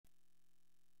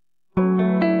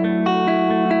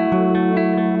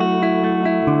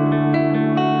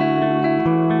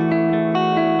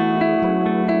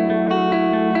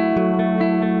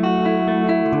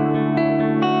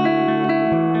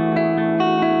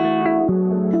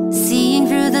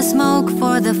smoke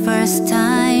for the first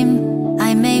time,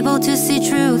 I'm able to see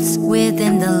truths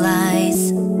within the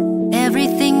lies.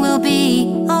 Everything will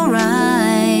be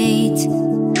alright.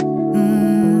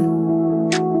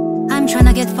 I'm trying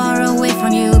to get far away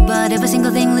from you, but every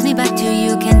single thing leads me back to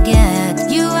you. Can't get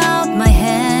you out my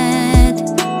head.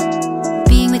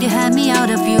 Being with you had me out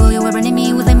of fuel. You were burning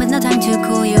me with flame with no time to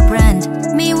cool. You brand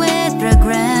me with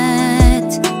regret.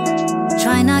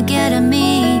 Try not get at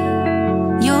me.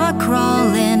 You're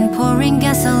crawling, pouring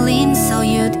gasoline so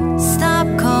you'd stop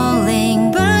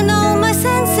calling. Burn all my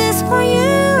senses for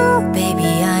you.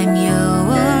 Baby, I'm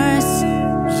yours,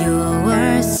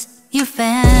 yours. You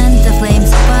fan the flames,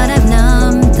 but I've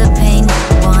numbed the pain.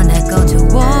 Wanna go to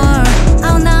war,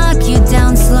 I'll knock you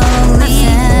down slowly. I've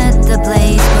set the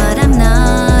blaze, but I'm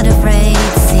not afraid.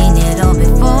 Seen it all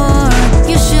before,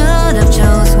 you should have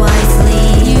chose wisely.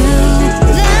 You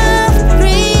left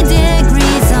 3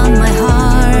 degrees on my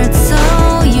heart, so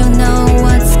you know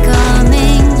what's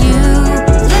coming. You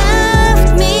left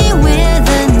me with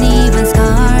uneven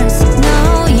scars. No,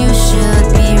 you should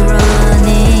be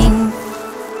running.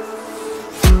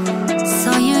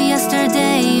 Saw you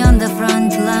yesterday on the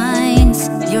front lines.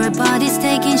 Your body's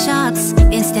taking shots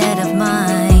instead of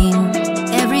mine.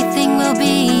 Everything will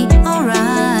be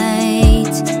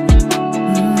alright.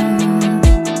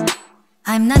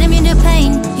 I'm not immune to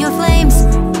pain. Your flames,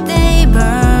 they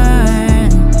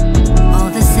burn all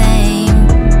the same.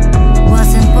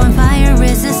 Wasn't born fire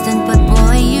resistant, but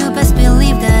boy, you best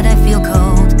believe that I feel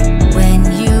cold when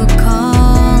you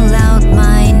call out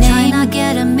my name. Try not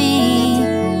get at me.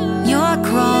 You're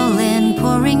crawling,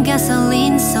 pouring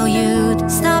gasoline so you'd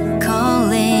stop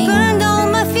calling. Burned all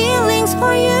my feelings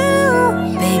for you.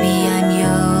 Baby, I'm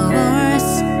yours,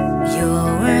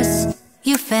 yours.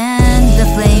 You fan the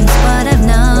flames, but I've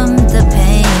numbed the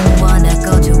pain. Wanna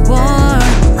go to war,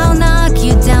 I'll knock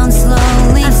you down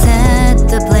slowly. I've set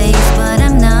the blaze, but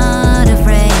I'm not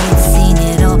afraid. Seen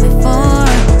it all before,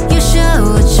 you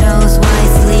should chose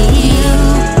wisely. You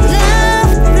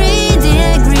left 3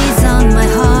 degrees on my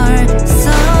heart,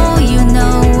 so you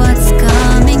know what's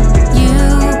coming. You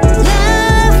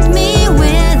left me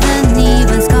with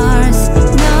uneven scars.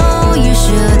 No, you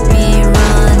should be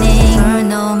running.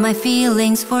 Burn all my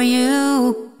feelings for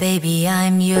you. Baby,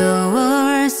 I'm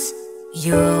yours,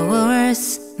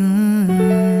 yours.